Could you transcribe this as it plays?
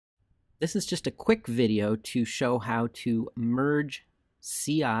This is just a quick video to show how to merge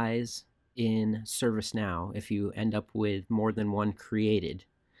CIs in ServiceNow if you end up with more than one created.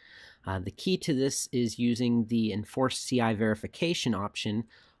 The key to this is using the enforced CI verification option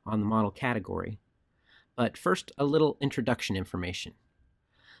on the model category. But first, a little introduction information.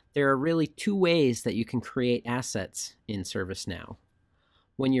 There are really two ways that you can create assets in ServiceNow.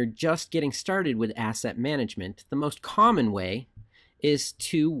 When you're just getting started with asset management, the most common way is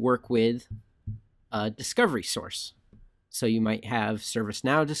to work with a discovery source. So you might have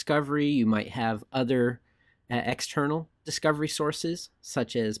ServiceNow discovery, you might have other external discovery sources,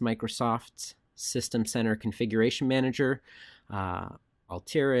 such as Microsoft's System Center Configuration Manager,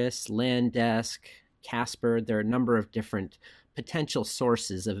 Altiris, Landesk, Casper. There are a number of different potential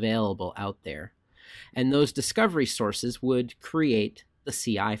sources available out there. And those discovery sources would create the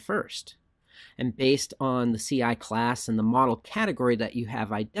CI first. And based on the CI class and the model category that you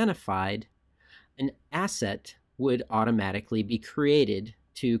have identified, an asset would automatically be created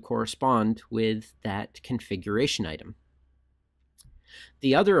to correspond with that configuration item.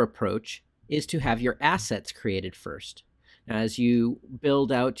 The other approach is to have your assets created first. Now, as you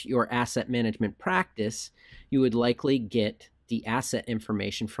build out your asset management practice, you would likely get the asset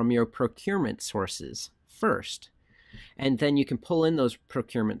information from your procurement sources first. And then you can pull in those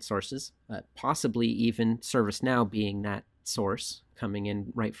procurement sources, possibly even ServiceNow being that source coming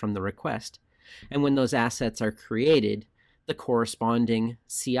in right from the request. And when those assets are created, the corresponding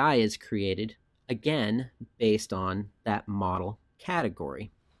CI is created, again, based on that model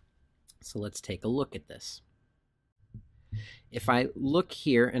category. So let's take a look at this. If I look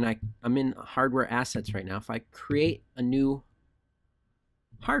here, and I'm in hardware assets right now, if I create a new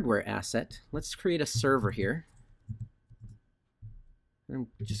hardware asset, let's create a server here. I'm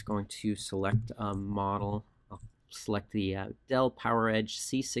just going to select a model. I'll select the Dell PowerEdge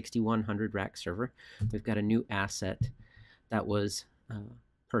C6100 rack server. We've got a new asset that was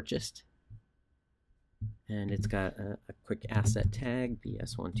purchased. And it's got a quick asset tag,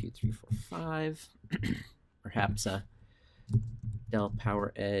 BS12345. Perhaps a Dell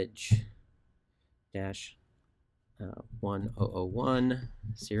PowerEdge -1001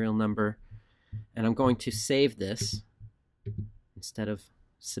 serial number. And I'm going to save this instead of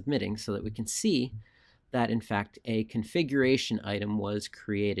submitting so that we can see that in fact a configuration item was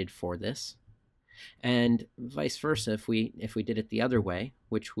created for this, and vice versa if we did it the other way,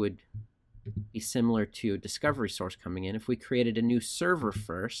 which would be similar to a discovery source coming in. If we created a new server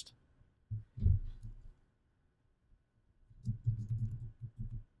first,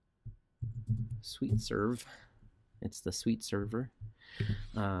 Suite Serve, it's the Suite server.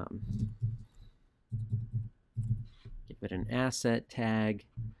 Give it an asset tag.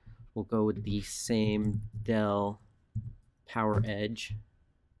 We'll go with the same Dell PowerEdge,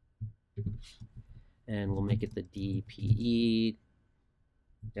 and we'll make it the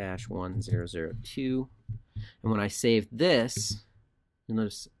DPE-1002. And when I save this, you'll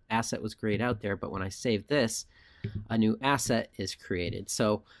notice asset was grayed out there, but when I save this, a new asset is created.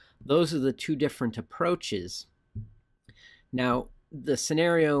 So those are the two different approaches. Now, the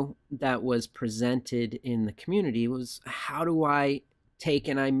scenario that was presented in the community was, how do I take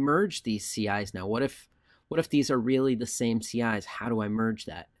and I merge these CIs now? What if these are really the same CIs? How do I merge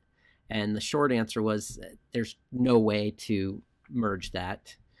that? And the short answer was there's no way to merge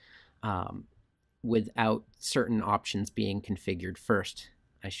that without certain options being configured first,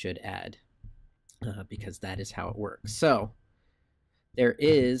 I should add, because that is how it works. So there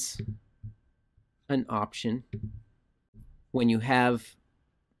is an option when you have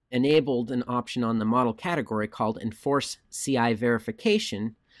enabled an option on the model category called Enforce CI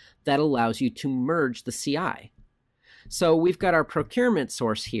Verification that allows you to merge the CI. So we've got our procurement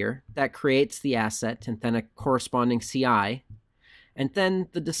source here that creates the asset and then a corresponding CI. And then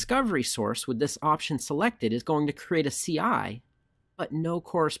the discovery source with this option selected is going to create a CI, but no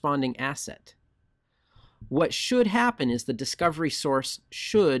corresponding asset. What should happen is the discovery source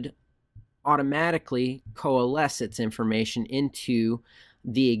should automatically coalesce its information into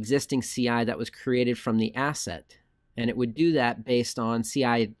the existing CI that was created from the asset. And it would do that based on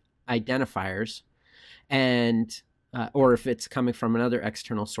CI identifiers, and or if it's coming from another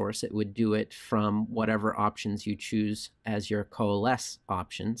external source, it would do it from whatever options you choose as your coalesce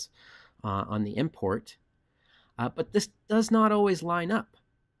options on the import. But this does not always line up.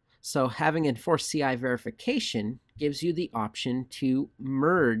 So having enforced CI verification gives you the option to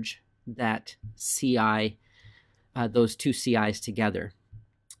merge that CI, those two CIs together,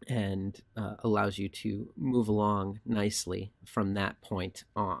 and allows you to move along nicely from that point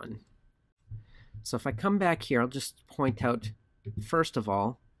on. So if I come back here, I'll just point out, first of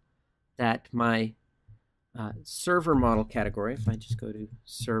all, that my server model category, if I just go to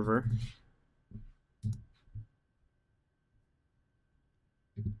server,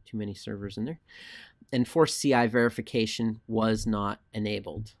 too many servers in there, enforced CI verification was not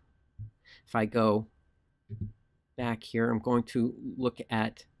enabled. If I go back here, I'm going to look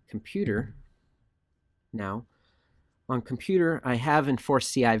at computer now. On computer, I have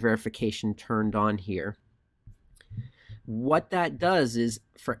enforced CI verification turned on here. What that does is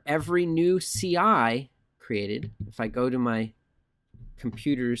for every new CI created, if I go to my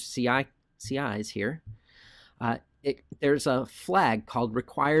computer's CIs here, there's a flag called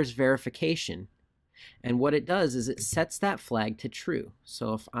requires verification. And what it does is it sets that flag to true.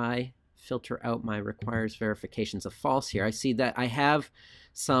 So if I filter out my requires verifications of false here, I see that I have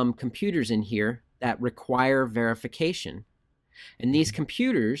some computers in here that require verification. And these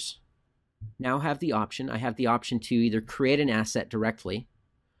computers now have the option, I have the option to either create an asset directly,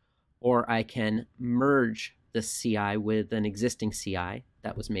 or I can merge the CI with an existing CI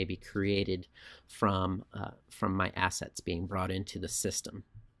that was maybe created from my assets being brought into the system.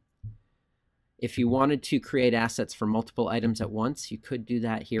 If you wanted to create assets for multiple items at once, you could do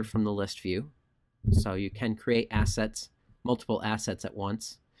that here from the list view. So you can create assets, multiple assets at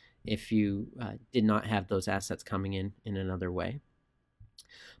once, if you did not have those assets coming in another way.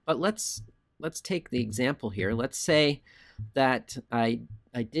 But let's take the example here. Let's say that I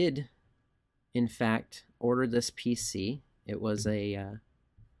did, in fact, order this PC. It was a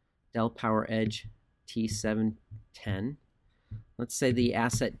Dell PowerEdge T710. Let's say the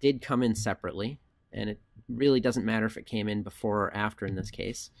asset did come in separately, and it really doesn't matter if it came in before or after in this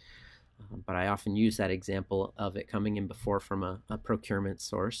case. But I often use that example of it coming in before from a procurement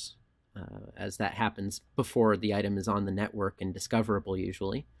source, as that happens before the item is on the network and discoverable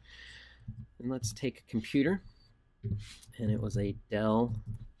usually. And let's take a computer, and it was a Dell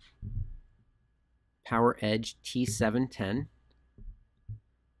PowerEdge T710.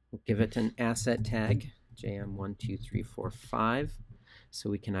 We'll give it an asset tag, JM12345, so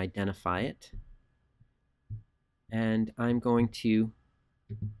we can identify it. And I'm going to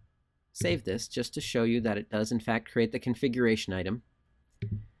save this just to show you that it does in fact create the configuration item.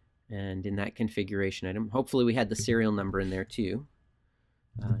 And in that configuration item, hopefully we had the serial number in there too.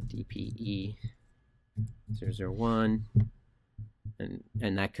 DPE001,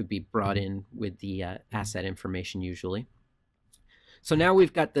 and that could be brought in with the asset information usually. So now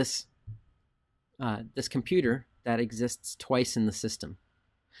we've got this this computer that exists twice in the system.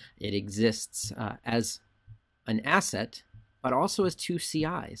 It exists as an asset, but also as two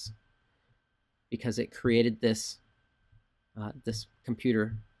CIs, because it created this this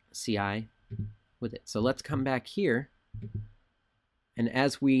computer CI with it. So let's come back here, and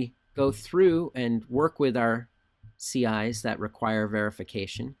as we go through and work with our CIs that require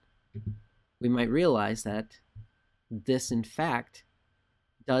verification, we might realize that this in fact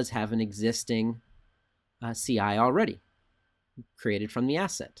does have an existing CI already created from the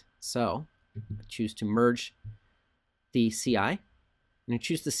asset. So I choose to merge the CI, and I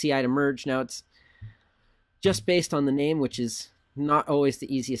choose the CI to merge. Now it's just based on the name, which is not always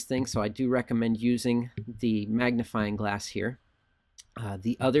the easiest thing, so I do recommend using the magnifying glass here.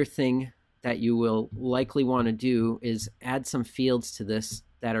 The other thing that you will likely want to do is add some fields to this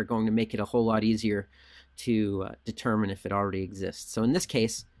that are going to make it a whole lot easier to determine if it already exists. So in this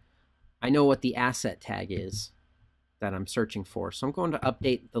case, I know what the asset tag is that I'm searching for. So I'm going to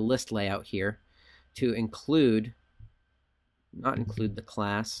update the list layout here to include, not include the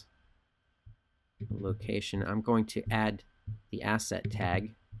class, the location. I'm going to add the asset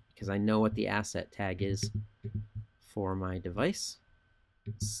tag because I know what the asset tag is for my device.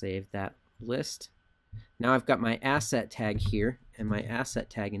 Save that list. Now I've got my asset tag here, and my asset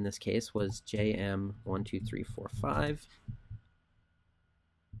tag in this case was JM12345.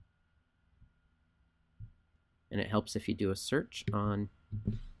 And it helps if you do a search on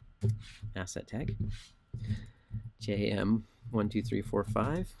asset tag,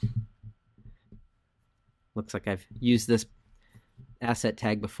 JM12345. Looks like I've used this asset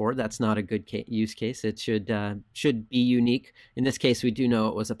tag before. That's not a good use case. It should be unique. In this case, we do know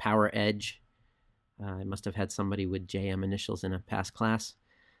it was a PowerEdge. I must have had somebody with JM initials in a past class.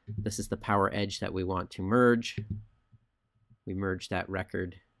 This is the PowerEdge that we want to merge. We merge that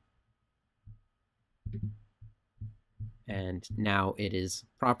record. And now it is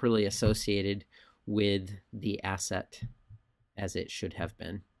properly associated with the asset as it should have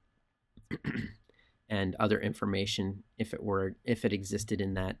been. And other information, if it existed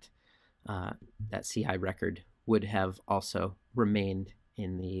in that that CI record, would have also remained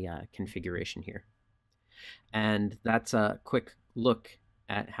in the configuration here. And that's a quick look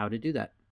at how to do that.